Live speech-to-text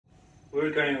we're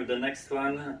going with the next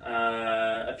one.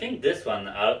 I think this one,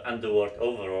 Underworld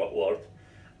Overlord,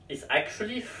 is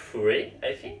actually free.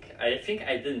 I think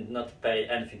I did not pay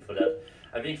anything for that.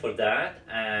 I think for that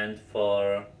and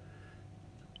for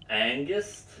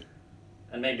Angus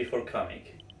and maybe for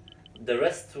comic. The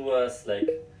rest was like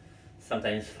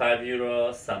sometimes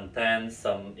 €5, some 10,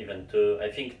 some even 2. I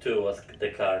think 2 was the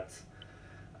cards.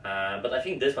 But I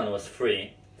think this one was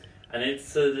free. And it's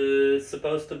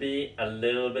supposed to be a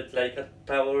little bit like a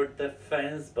tower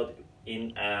defense, but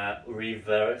in a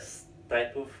reverse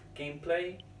type of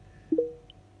gameplay.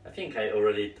 I think I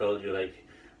already told you, like,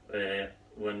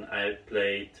 when I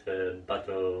played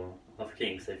Battle of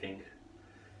Kings, I think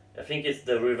it's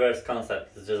the reverse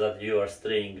concept. It's just that you are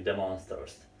slaying the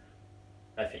monsters.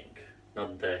 I think,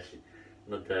 not the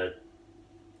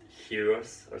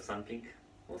heroes or something.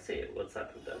 We'll see what's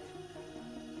up with that.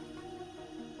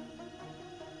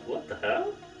 What the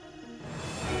hell?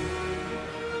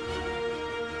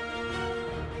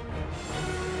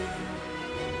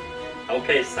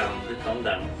 Okay, sound, calm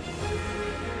down.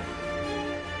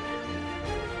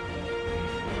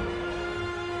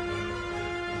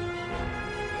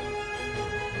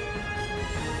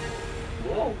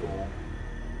 Whoa!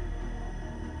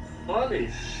 Holy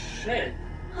shit!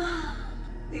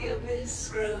 The abyss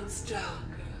grows darker.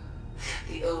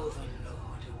 The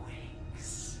Overlord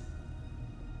awakes.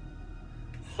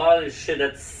 Holy shit,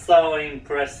 that's so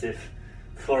impressive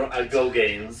for a Go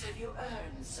game. What have you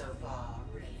earned so far,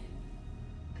 really?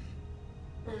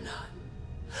 None.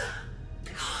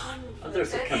 Oh,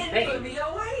 there's a Conflict and campaign. infamy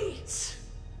await.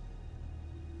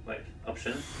 Wait,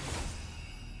 options?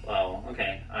 Wow,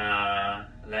 okay.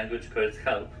 Language codes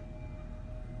help.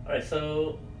 Alright,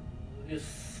 so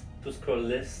use to scroll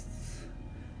lists,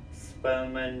 spell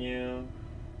menu,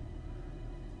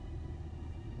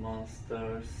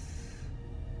 monsters.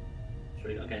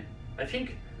 Okay, I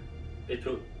think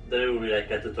there will be like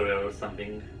a tutorial or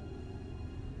something.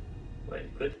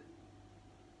 Wait, quit?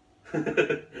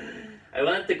 I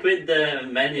wanted to quit the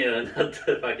menu, not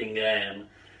the fucking game.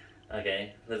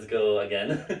 Okay, let's go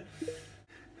again.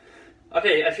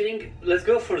 Okay, I think let's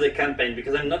go for the campaign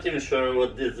because I'm not even sure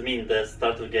what this means, the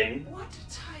start of the game. What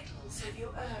titles have you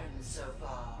earned so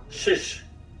far? Shush!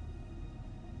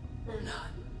 None.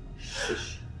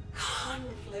 Shush.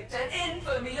 Conflict and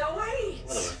infamy await.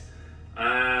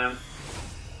 Whatever.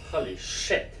 Holy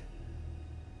shit.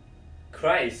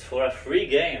 Christ, for a free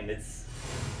game, it's...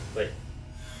 Wait.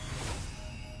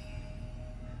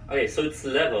 Okay, so it's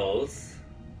levels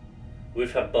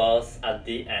with a boss at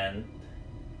the end.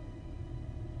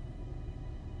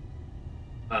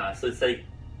 So it's like,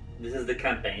 this is the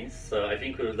campaigns, so I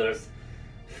think there's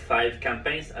 5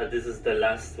 campaigns, and this is the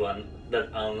last one that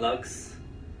unlocks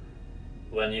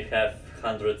when you have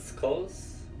 100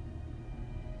 skulls.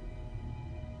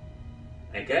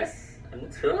 I guess? I'm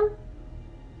not sure?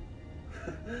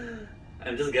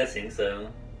 I'm just guessing, so...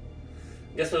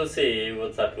 Guess we'll see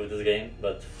what's up with this game,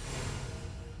 but...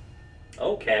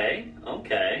 Okay,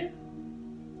 okay.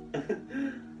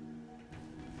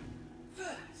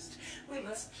 First, we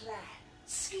must plan,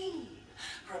 scheme,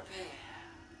 prepare.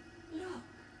 Look.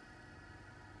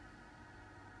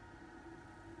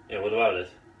 Yeah, what about it?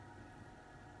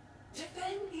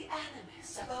 Defend the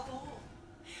Animus above all.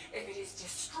 If it is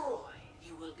destroyed,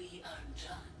 you will be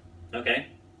undone. Okay.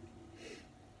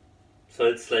 So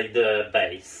it's like the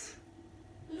base.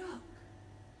 Look.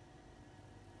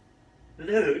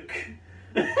 Look!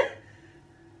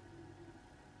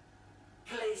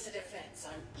 Place a defense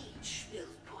on each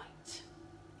build point.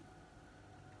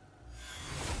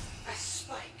 A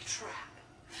spike trap.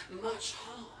 Much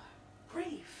harm.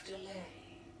 Brief delay.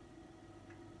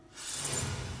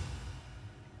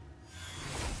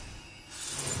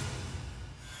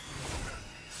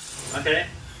 Okay.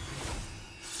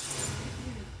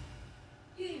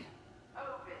 Here.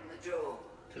 Open the door.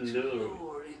 To lure.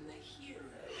 Lure in the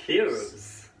heroes. Heroes.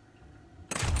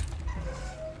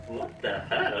 What the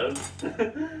hell?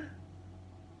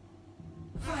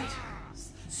 Fighters.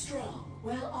 Strong,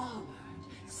 well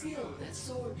armored, skilled at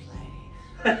swordplay,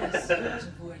 yes, at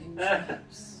avoiding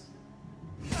traps.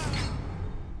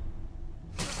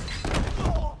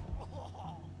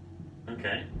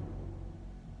 Okay.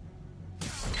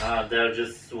 They're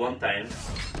just one time.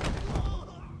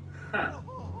 Huh.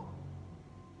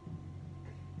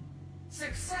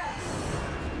 Success!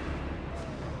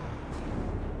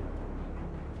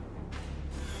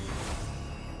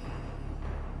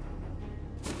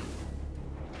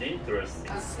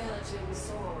 Interesting. A skeleton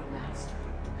sword master.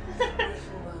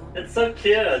 It's so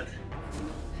cute.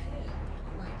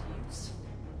 Quite useful.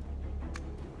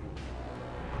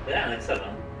 Yeah, like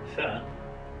 7. Sure.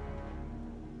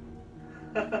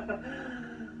 The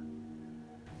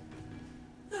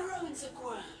ruins have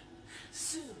grown,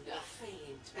 soon a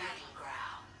famed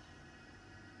battleground.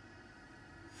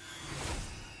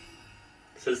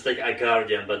 So it's like a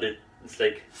guardian, but it's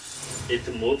like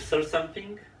it moves or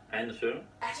something? I'm not sure.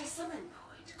 At a summon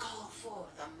point, call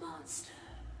forth a monster.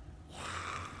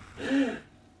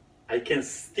 I can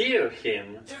steer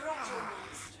him. Direct your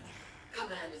monster.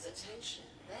 Command its attention,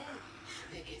 then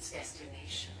pick its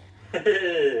destination.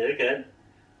 Okay.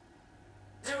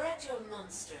 Direct your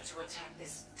monster to attack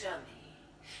this dummy.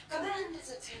 Command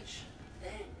its attention,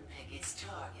 then pick its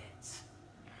target.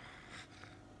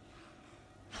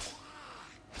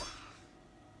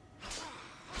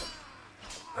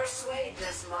 Persuade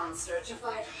this monster to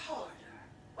fight harder.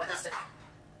 What does it?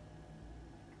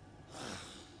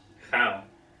 How?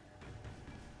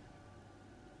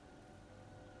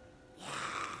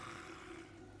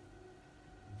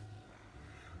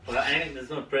 Well, I does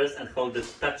not press and hold the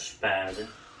touchpad.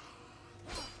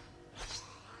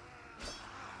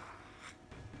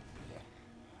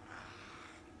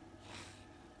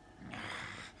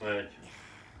 Wait.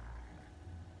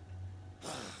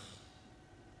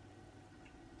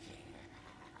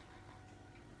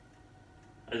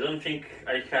 I don't think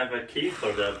I have a key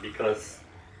for that because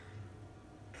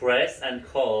press and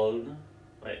hold.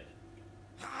 Wait.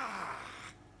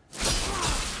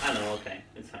 I know, okay,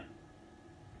 it's fine.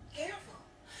 Careful.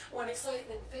 When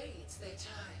excitement fades, they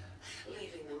tire,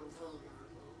 leaving them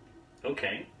vulnerable.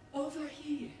 Okay. Over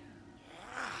here.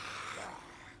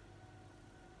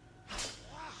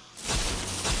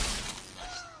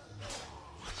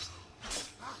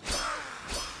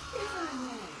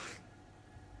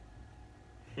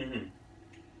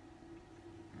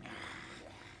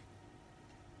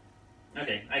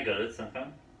 Okay, I got it somehow.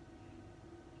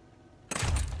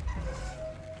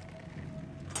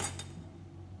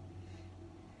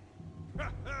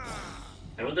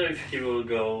 I wonder if he will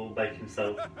go by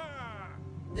himself.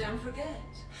 Don't forget,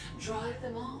 drive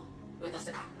them on with us.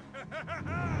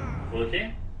 Will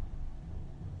he?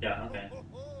 Yeah, okay.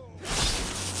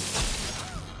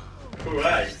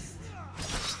 Christ!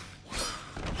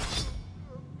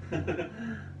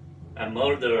 A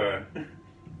murderer.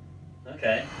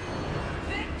 Okay.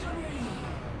 Victory!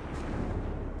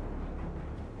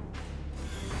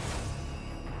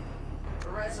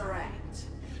 Resurrect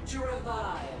to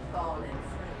revive fallen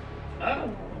friends. Oh.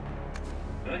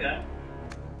 Okay.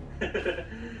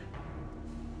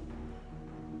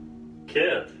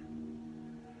 Kid.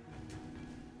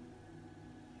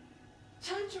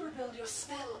 Time to rebuild your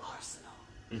spell arsenal.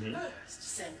 First,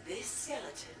 send this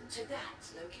skeleton to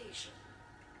that location.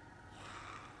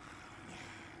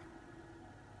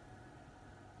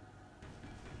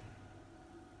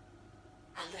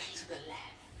 A little to the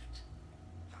left.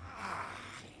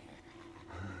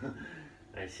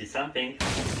 I see something.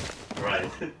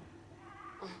 Right.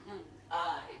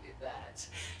 I did that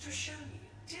to show you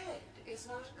dead is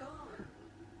not gone.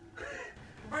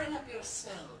 Bring up your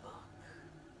spell book.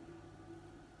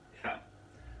 How?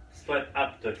 Swipe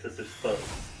up to access your spell.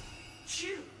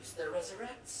 Choose the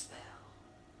resurrect spell.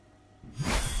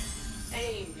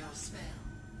 Aim your spell.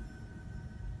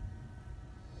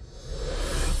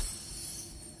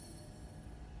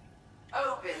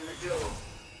 Open the door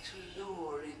to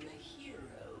lure in the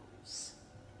heroes.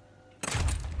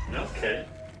 Okay.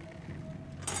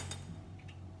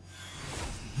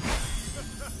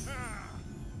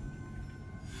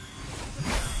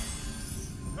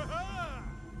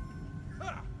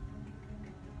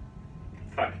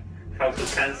 Fuck. How to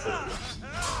cancel?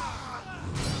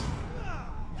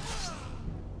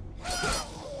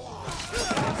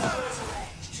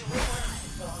 Resurrect to revive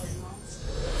fallen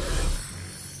monsters.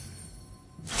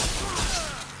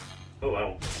 Oh wow.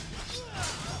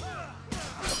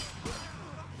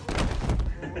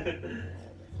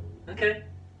 Okay.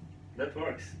 That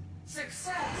works.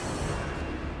 Success!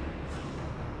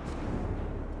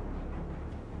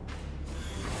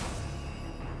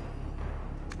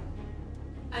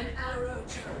 An arrow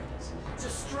turret to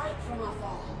strike from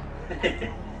afar.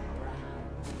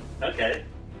 Okay.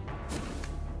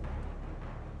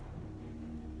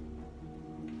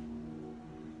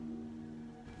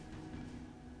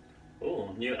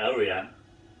 Oh, new area.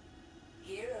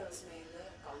 Heroes may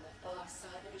lurk on the far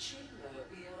side of a chamber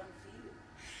beyond view.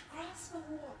 Grasp a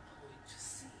war point to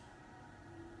see.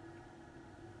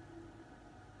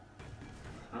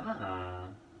 Ah.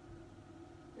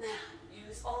 Now,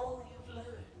 use all you've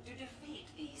learned to defeat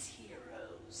these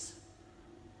heroes.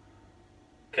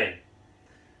 Okay.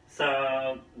 So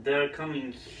they're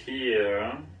coming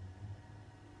here.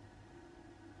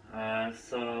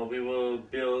 So we will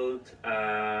build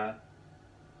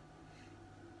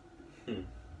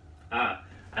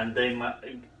and they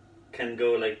can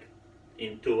go like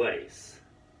in two ways.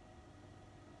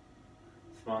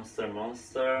 Monster,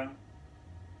 monster.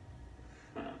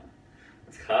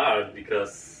 It's hard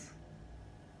because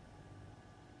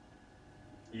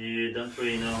you don't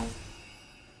really know.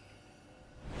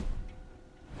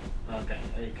 Okay,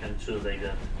 you can choose like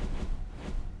that.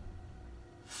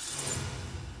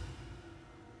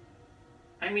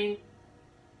 I mean,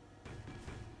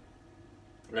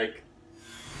 like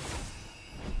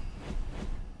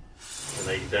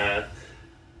that.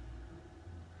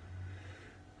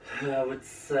 I would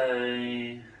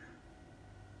say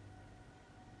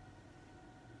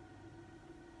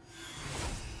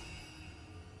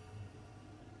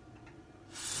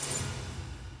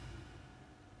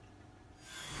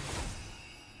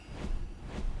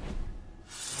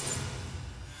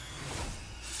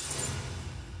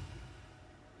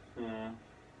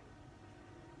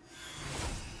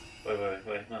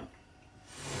wait, no.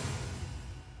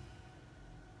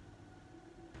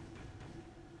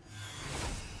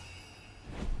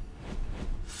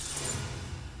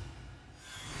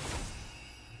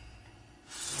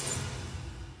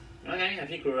 Okay, I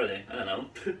think we're ready. I don't know.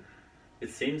 It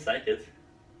seems like it.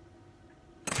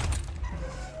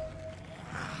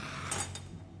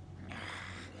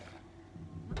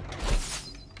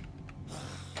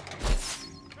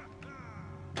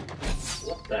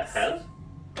 What the hell?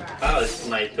 Oh, it's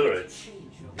my turret.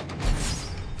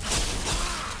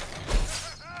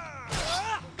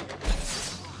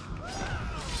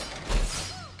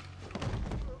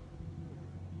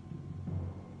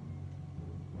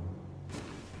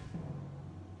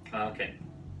 Okay.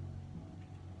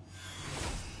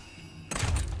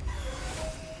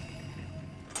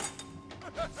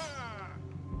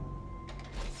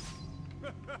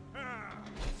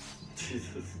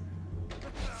 Jesus.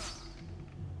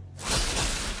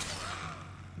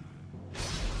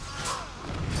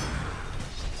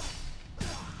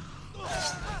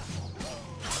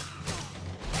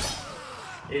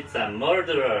 It's a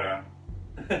murderer.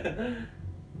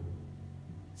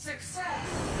 Success.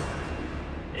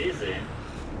 Easy.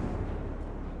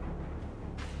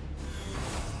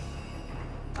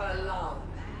 Allow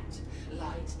that.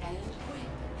 Light and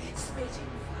whip.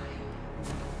 Spitting fire.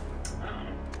 Oh.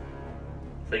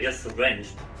 So I guess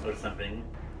ranged or something.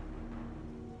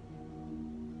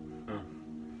 Huh.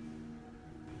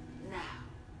 Now,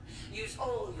 use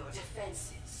all your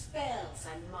defenses, spells,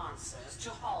 and monsters to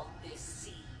halt this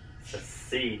siege. It's a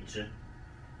siege.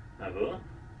 Abo.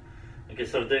 Okay,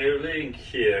 so they're living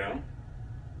here.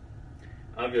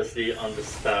 Obviously, on the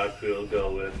start, we'll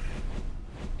go with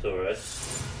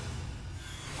turrets.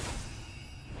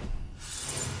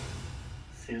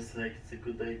 Seems like it's a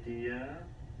good idea.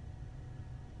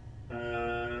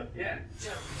 Yeah.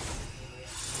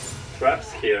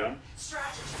 Traps here.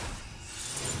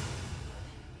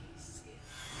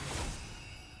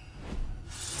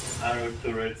 Arrow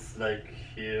turrets like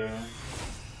here.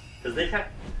 Because they have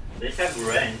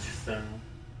range, so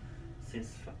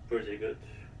seems pretty good.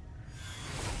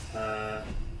 I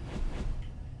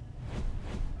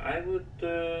would.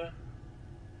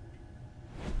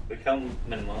 Look how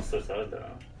many monsters are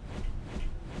there.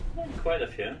 Quite a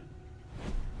few.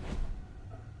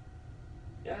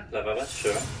 Yeah, lava,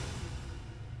 sure.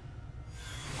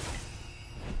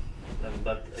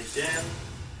 But again,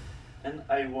 and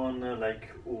I wanna like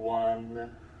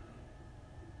one.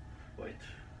 Wait.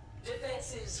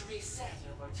 Defenses reset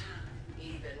over time,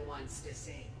 even once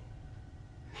disabled.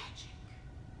 Magic.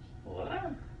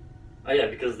 What? Oh yeah,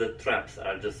 because the traps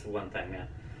are just one time, yeah.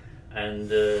 And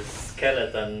the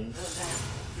skeleton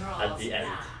at the end.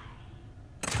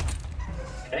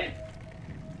 Okay.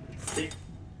 Let's see.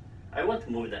 I won't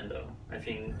move them though. I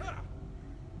think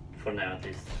for now at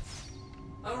least.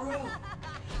 A room,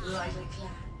 lightly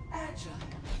clad, agile.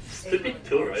 Stupid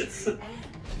turrets. And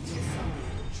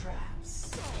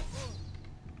traps.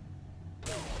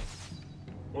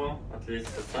 Well, at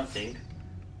least that's something.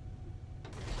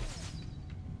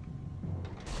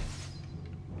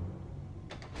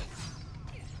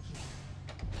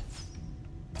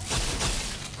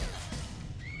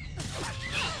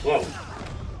 Whoa.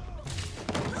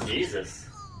 Jesus.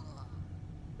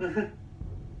 A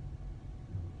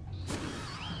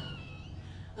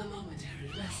momentary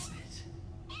respite.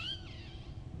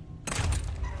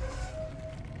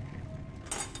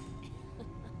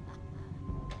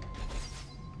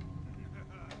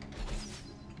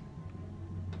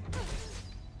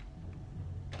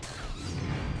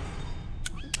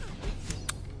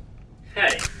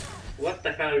 Hey, what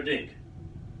the hell are you doing?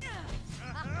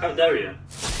 How dare you?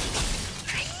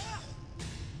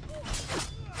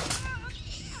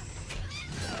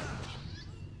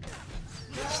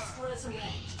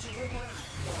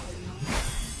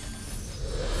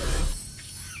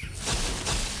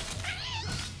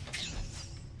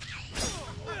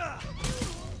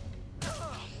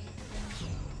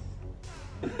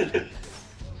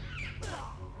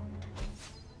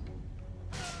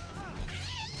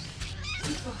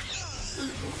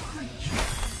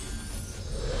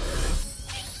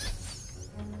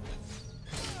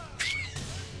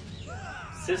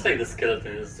 Seems like the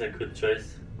skeleton is a good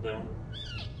choice, though.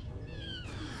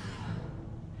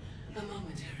 A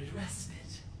momentary respite.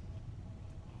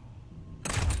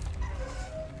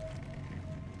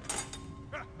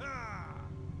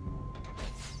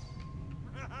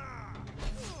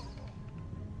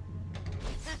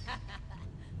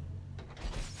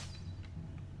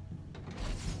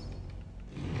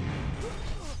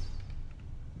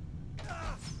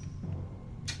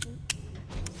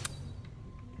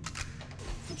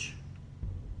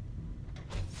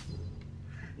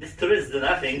 These tourists do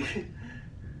nothing.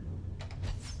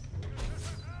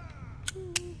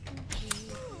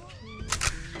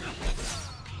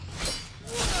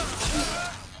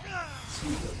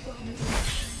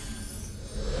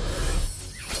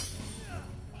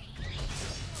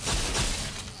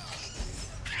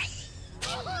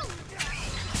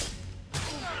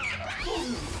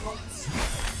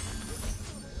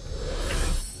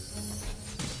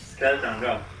 Skeleton,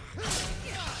 go.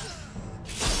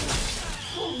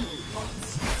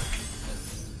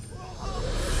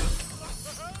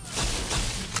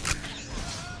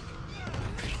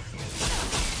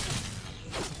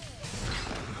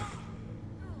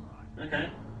 Okay.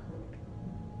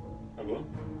 I'll go.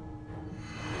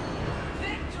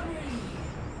 Victory!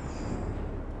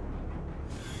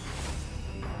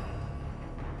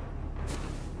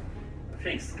 I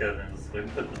think skeletons will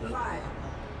put them. Fire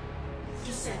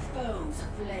to set foes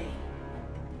aflame.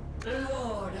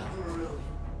 Lord of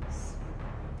Ruins.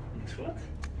 What?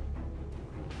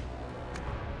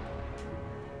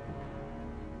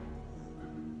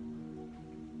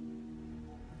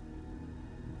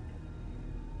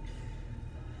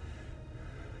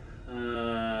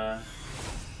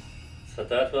 So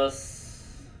that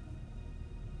was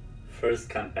first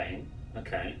campaign.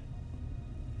 Okay.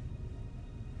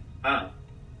 Ah,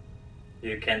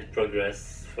 you can't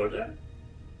progress further?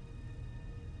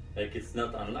 Like it's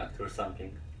not unlocked or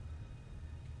something.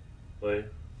 Wait,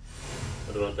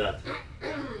 what about that?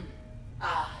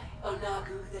 I,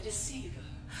 Onagu the Deceiver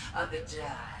of the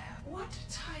Dire. What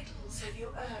titles have you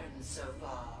earned so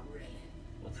far, Rilin?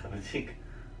 What's happening?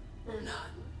 None.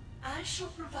 I shall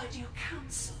provide you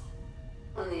counsel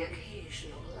on the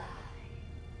occasional lie.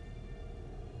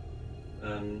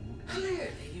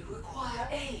 Clearly you require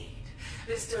aid.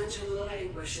 This dungeon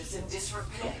languishes in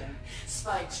disrepair. Okay.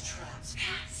 Spiked traps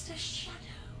cast a shadow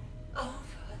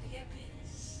over the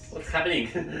abyss. What's happening?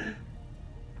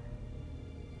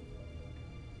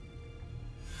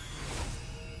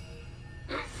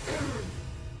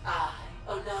 I,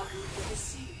 Onagu the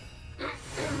Deceiver.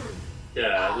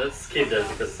 Yeah, let's skip that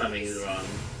because something is wrong.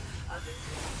 Of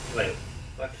the Wait,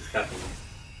 what is happening?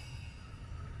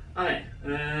 Okay,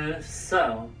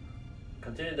 so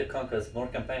continue the conquest, more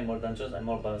campaign, more dungeons and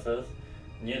more bosses,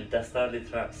 new dastardly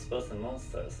traps, spells and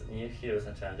monsters, new heroes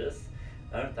and challenges,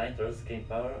 earn titles, gain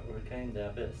power, reclaim the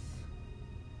abyss.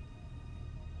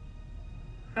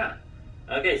 Huh.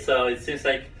 Okay, so it seems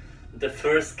like the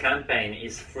first campaign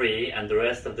is free and the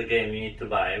rest of the game you need to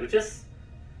buy, which is...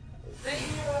 The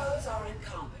heroes are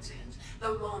incompetent.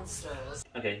 The monsters.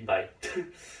 Okay, bye.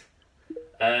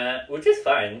 Which is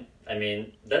fine. I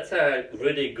mean, that's a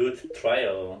really good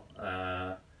trial,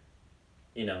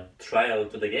 trial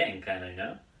to the game, kind of, you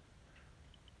know?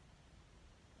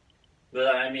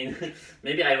 But I mean,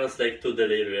 maybe I was like too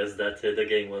delirious that the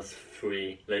game was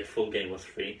free, like full game was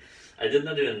free. I did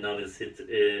not even notice it,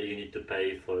 you need to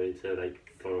pay for it,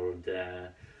 like for the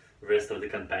rest of the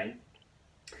campaign.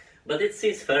 But it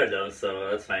seems fair though,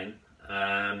 so that's fine.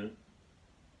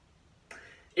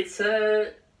 It's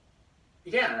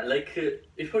yeah, like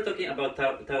if we're talking about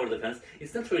tower defense,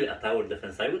 it's not really a tower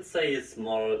defense. I would say it's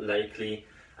more likely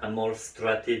a more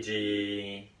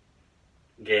strategy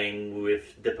game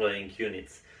with deploying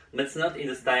units. But it's not in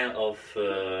the style of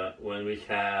when we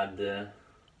had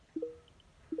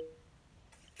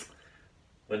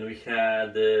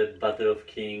Battle of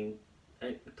King,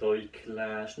 Toy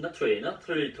Clash. Not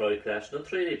really Toy Clash.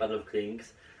 Not really Battle of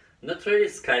Kings. Not really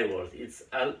Skyward. It's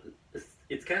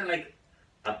kind of like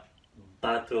a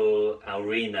battle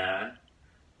arena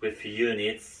with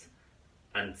units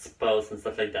and spells and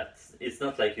stuff like that. It's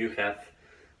not like you have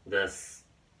this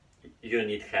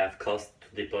unit have cost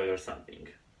to deploy or something.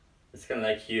 It's kind of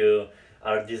like you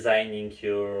are designing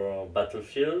your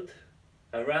battlefield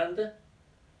around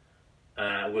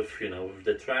with with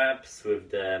the traps, with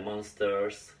the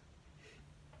monsters.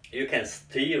 You can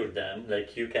steer them,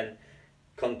 like you can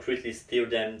concretely steer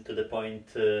them to the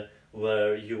point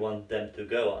where you want them to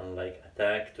go, and like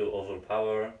attack, to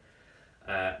overpower,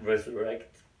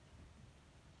 resurrect.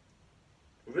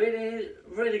 Really,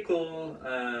 really cool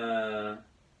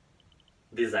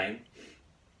design.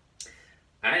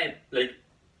 I'm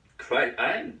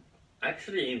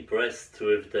actually impressed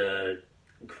with the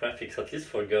graphics, at least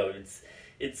for Go.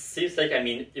 It seems like, I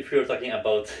mean, if we were talking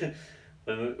about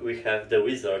when we have the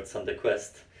wizards on the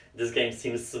quest, this game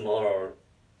seems more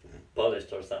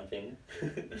polished or something.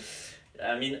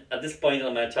 I mean, at this point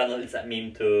on my channel, it's a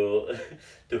meme to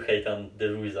to hate on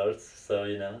the wizards, so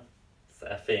you know, it's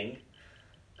a thing.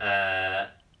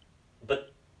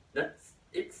 But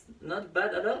it's not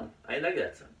bad at all. I like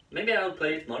that. Maybe I'll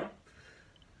play it more.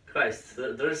 Christ,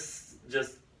 there's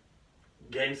just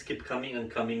games keep coming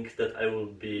and coming that I will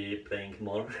be playing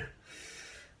more.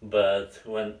 But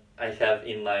when I have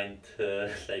in mind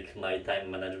like my time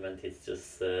management, it's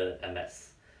just a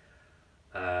mess.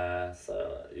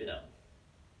 So you know,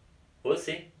 we'll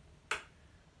see.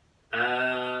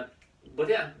 But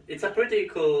yeah, it's a pretty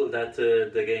cool that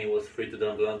the game was free to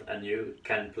download and you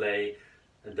can play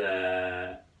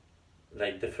the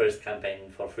the first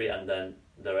campaign for free, and then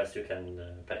the rest you can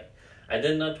pay. I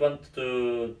did not want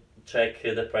to check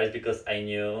the price because I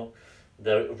knew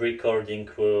the recording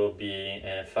will be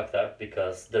fucked up,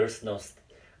 because there's no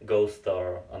Go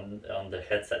store on the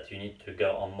headset. You need to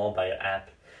go on mobile app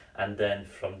and then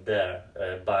from there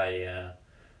buy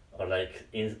or buy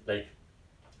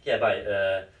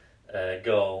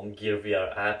Go Gear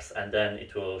VR apps, and then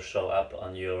it will show up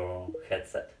on your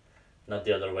headset, not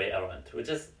the other way around, which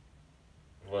is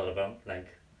whatever. Like,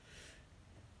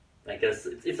 I guess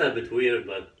it's a bit weird,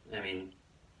 but I mean,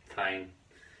 fine.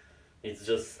 It's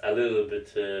just a little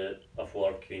bit of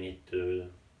work you need to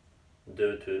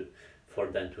do for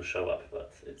them to show up,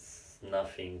 but it's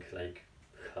nothing like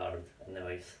hard,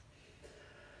 anyways.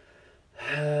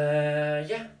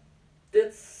 Yeah,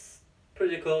 it's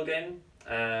pretty cool game.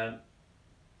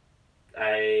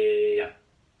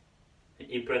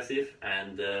 Impressive,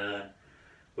 and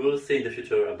we'll see in the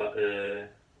future about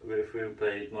if we'll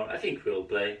play it more. I think we'll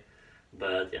play,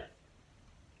 but yeah,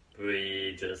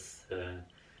 we just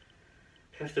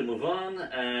have to move on,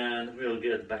 and we'll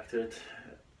get back to it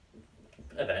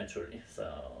eventually.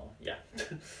 So yeah.